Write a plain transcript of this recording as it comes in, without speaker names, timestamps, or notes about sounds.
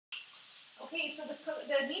Okay, so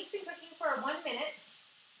the meat's been cooking for 1 minute.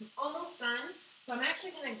 It's almost done. So I'm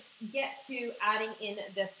actually going to get to adding in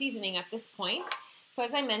the seasoning at this point. So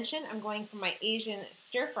as I mentioned, I'm going for my Asian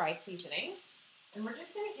stir-fry seasoning. And we're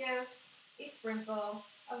just going to give a sprinkle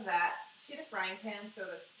of that to the frying pan so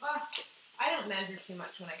that, I don't measure too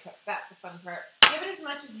much when I cook. That's the fun part. Give it as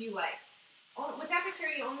much as you like. With epicure,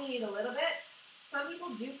 you only need a little bit. Some people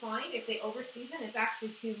do find if they over-season, it's actually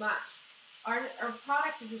too much. Our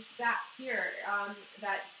products are just that pure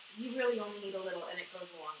that you really only need a little and it goes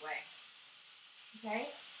a long way. Okay?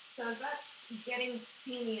 So as that's getting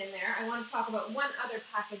steamy in there, I want to talk about one other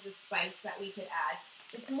package of spice that we could add.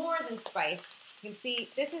 It's more than spice. You can see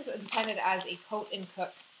this is intended as a coat and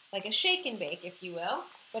cook, like a shake and bake, if you will,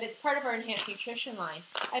 but it's part of our enhanced nutrition line.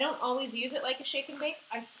 I don't always use it like a shake and bake.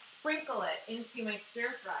 I sprinkle it into my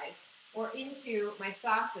stir fries or into my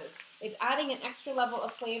sauces. It's adding an extra level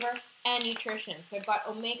of flavor and nutrition. So I've got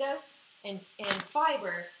omegas and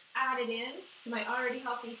fiber added in to my already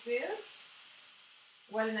healthy food.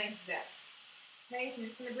 What a nice zip. Okay, so I'm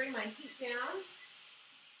just going to bring my heat down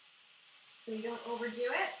so you don't overdo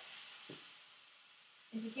it.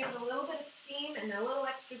 And to give it a little bit of steam and a little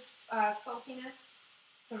extra saltiness,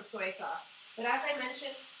 some soy sauce. But as I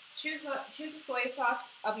mentioned, choose the soy sauce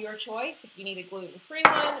of your choice. If you need a gluten-free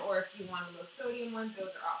one or if you want a low-sodium one, those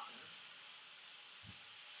are options.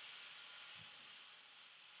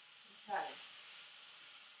 Okay.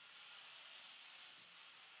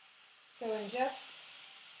 So in just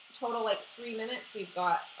total like 3 minutes, we've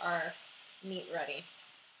got our meat ready.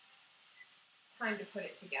 Time to put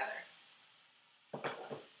it together.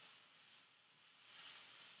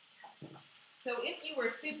 So if you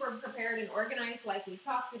were super prepared and organized like we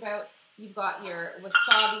talked about, you've got your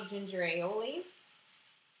wasabi ginger aioli.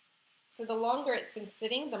 So the longer it's been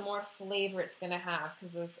sitting, the more flavor it's going to have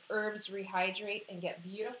because those herbs rehydrate and get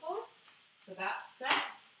beautiful. So that's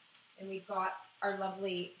set. And we've got our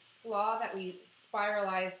lovely slaw that we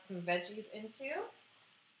spiralized some veggies into.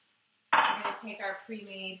 We're going to take our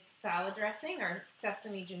pre-made salad dressing, our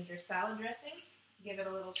sesame ginger salad dressing, give it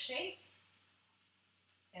a little shake,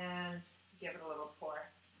 and give it a little pour.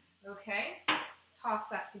 Okay, toss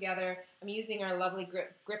that together. I'm using our lovely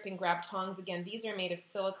grip and grab tongs. Again, these are made of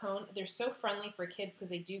silicone. They're so friendly for kids because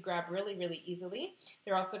they do grab really, really easily.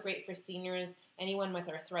 They're also great for seniors, anyone with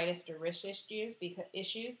arthritis or wrist issues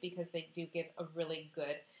because they do give a really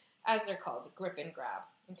good, as they're called, grip and grab.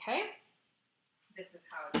 Okay, this is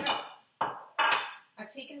how it goes.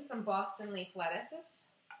 I've taken some Boston leaf lettuces,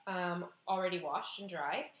 already washed and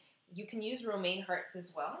dried. You can use romaine hearts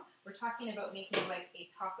as well. We're talking about making like a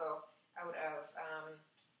taco out of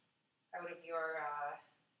your,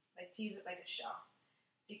 like to use it like a shell.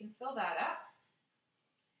 So you can fill that up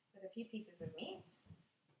with a few pieces of meat.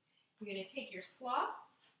 You're going to take your slaw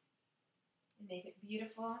and make it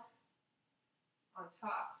beautiful on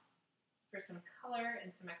top for some color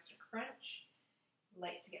and some extra crunch.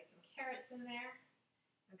 Like to get some carrots in there,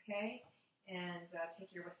 okay? And take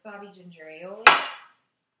your wasabi ginger aioli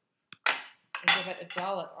and give it a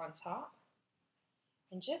dollop on top.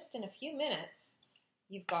 And just in a few minutes,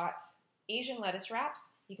 you've got Asian lettuce wraps.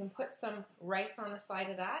 You can put some rice on the side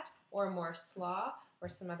of that, or more slaw, or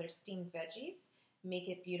some other steamed veggies. Make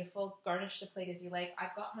it beautiful. Garnish the plate as you like.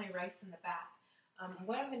 I've got my rice in the back.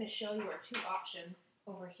 What I'm going to show you are two options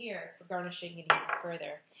over here for garnishing it even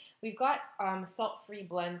further. We've got salt-free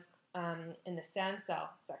blends in the San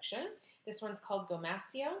Cell section. This one's called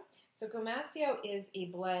Gomasio. So Gomasio is a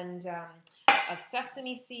blend of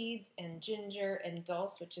sesame seeds and ginger and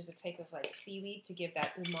dulse, which is a type of like seaweed to give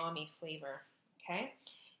that umami flavor, okay?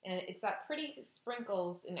 And it's that pretty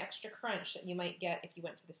sprinkles and extra crunch that you might get if you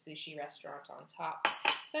went to the sushi restaurant on top.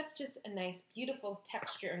 So that's just a nice, beautiful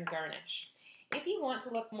texture and garnish. If you want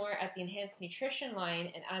to look more at the enhanced nutrition line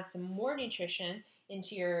and add some more nutrition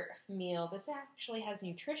into your meal, this actually has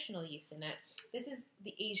nutritional yeast in it. This is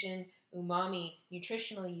the Asian umami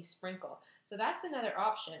nutritional yeast sprinkle. So that's another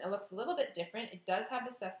option. It looks a little bit different. It does have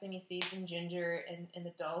the sesame seeds and ginger and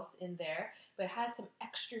the dulse in there, but it has some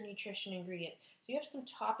extra nutrition ingredients. So you have some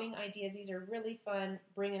topping ideas. These are really fun.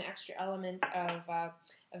 Bring an extra element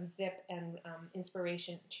of zip and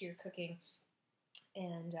inspiration to your cooking.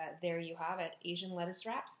 And there you have it, Asian lettuce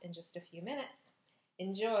wraps in just a few minutes.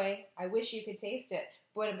 Enjoy. I wish you could taste it.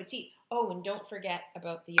 Bon appetit. Oh, and don't forget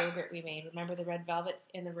about the yogurt we made. Remember the red velvet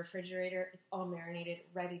in the refrigerator? It's all marinated,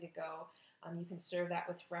 ready to go. You can serve that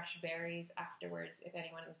with fresh berries afterwards if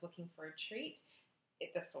anyone is looking for a treat.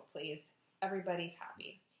 This will please. Everybody's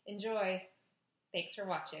happy. Enjoy. Thanks for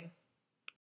watching.